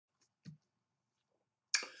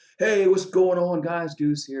Hey, what's going on, guys?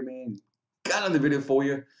 Goose here, man. Got another video for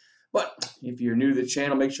you. But if you're new to the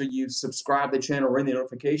channel, make sure you subscribe to the channel, ring the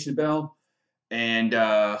notification bell, and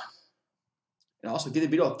also give the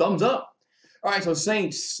video a thumbs up. All right, so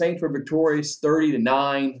Saints were victorious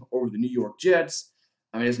 30-9 over the New York Jets.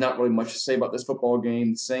 I mean, there's not really much to say about this football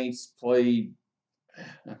game. The Saints played.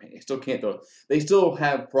 I mean, they still can't throw. They still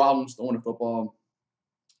have problems throwing the football.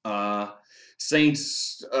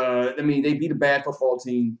 Saints. I mean, they beat a bad football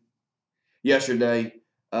team yesterday.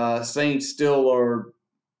 Saints still are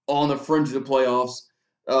on the fringe of the playoffs.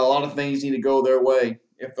 A lot of things need to go their way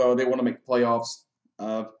if they want to make the playoffs.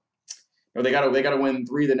 They got to win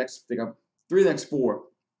three of the next. They got three of the next four.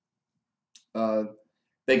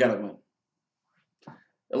 They got to win.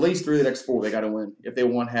 At least three of the next four they got to win if they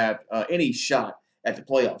want to have any shot at the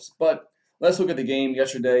playoffs. But let's look at the game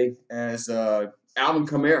yesterday as Alvin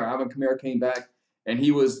Kamara came back and he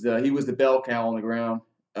was the bell cow on the ground.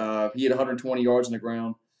 He had 120 yards on the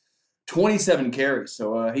ground, 27 carries.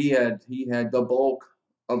 So he had the bulk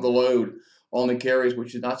of the load on the carries,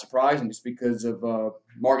 which is not surprising just because of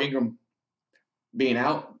Mark Ingram being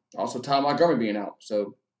out, also Ty Montgomery being out.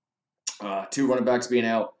 So two running backs being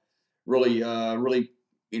out really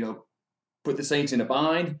put the Saints in a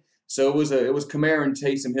bind. So it was Kamara and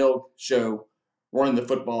Taysom Hill show running the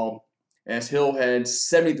football as Hill had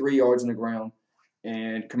 73 yards on the ground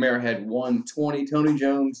and Kamara had 120. Tony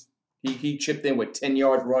Jones, he chipped in with 10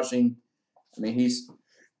 yards rushing. I mean, he's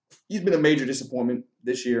been a major disappointment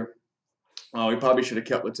this year. We probably should have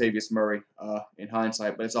kept Latavius Murray in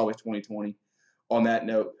hindsight, but it's always 2020 on that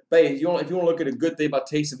note. But if you want to look at a good thing about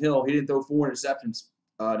Taysom Hill, he didn't throw 4 interceptions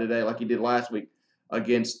today like he did last week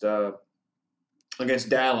against Dallas.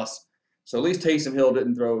 So at least Taysom Hill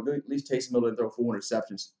didn't throw 4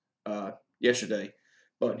 interceptions yesterday.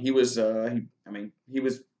 But he was 15-21,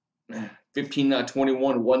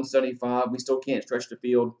 175. We still can't stretch the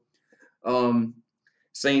field.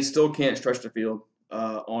 Saints still can't stretch the field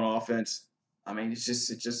on offense. I mean, it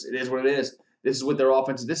is what it is. This is what their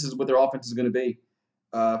offense is going to be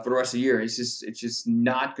for the rest of the year. It's just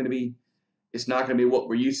not going to be. It's not going to be what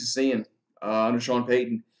we're used to seeing under Sean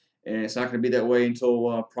Payton, and it's not going to be that way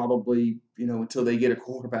until probably until they get a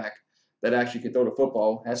quarterback that actually can throw the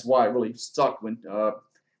football. That's why it really sucked when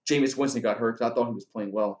Jameis Winston got hurt, because I thought he was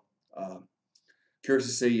playing well. Curious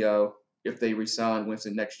to see if they re-sign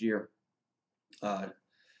Winston next year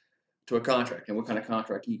to a contract and what kind of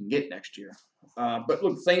contract he can get next year. But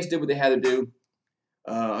look, the Saints did what they had to do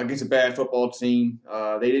against a bad football team.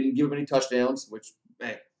 They didn't give up any touchdowns, which,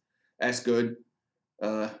 hey, that's good.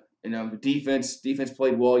 The defense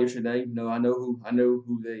played well yesterday. I know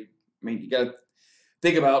who they. I mean, you got to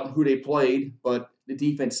think about who they played, but the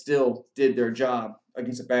defense still did their job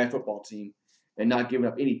against a bad football team and not giving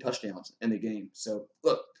up any touchdowns in the game. So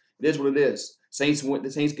look, it is what it is. The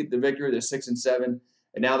Saints get the victory. They're 6-7, and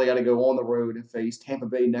now they got to go on the road and face Tampa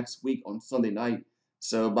Bay next week on Sunday night.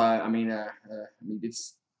 So if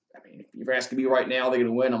you're asking me right now, they're going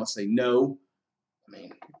to win. I'm going to say no. I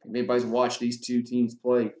mean, if anybody's watched these two teams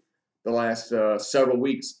play the last several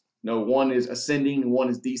weeks, one is ascending and one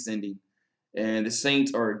is descending. And the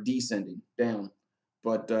Saints are descending down.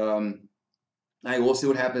 But we'll see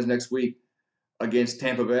what happens next week against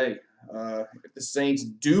Tampa Bay. If the Saints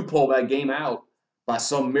do pull that game out by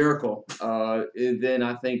some miracle, then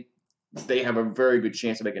I think they have a very good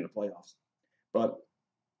chance of making the playoffs. But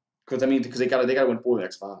because they got to win 4 of the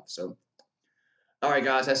next 5. So, all right,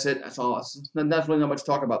 guys, that's it. That's all. That's really not much to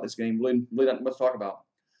talk about this game. Really not much to talk about.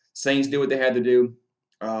 Saints did what they had to do.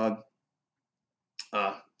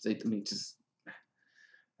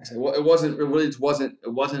 It wasn't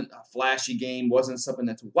a flashy game. Wasn't something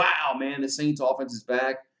that's wow, man. The Saints offense is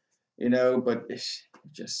back, But this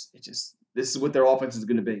is what their offense is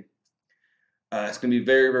going to be. It's going to be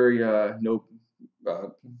very, very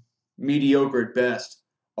mediocre at best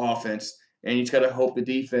offense, and you just got to hope the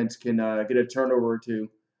defense can get a turnover or two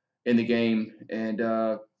in the game, and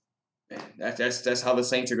that's how the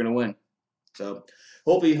Saints are going to win. So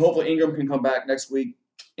hopefully Ingram can come back next week,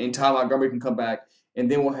 and Ty Montgomery can come back. And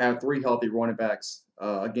then we'll have 3 healthy running backs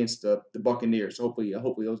against the Buccaneers. Hopefully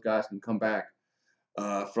those guys can come back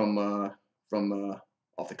from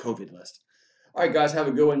off the COVID list. All right, guys, have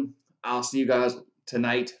a good one. I'll see you guys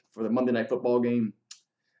tonight for the Monday Night Football game.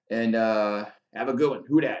 And have a good one.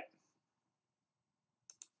 Who dat?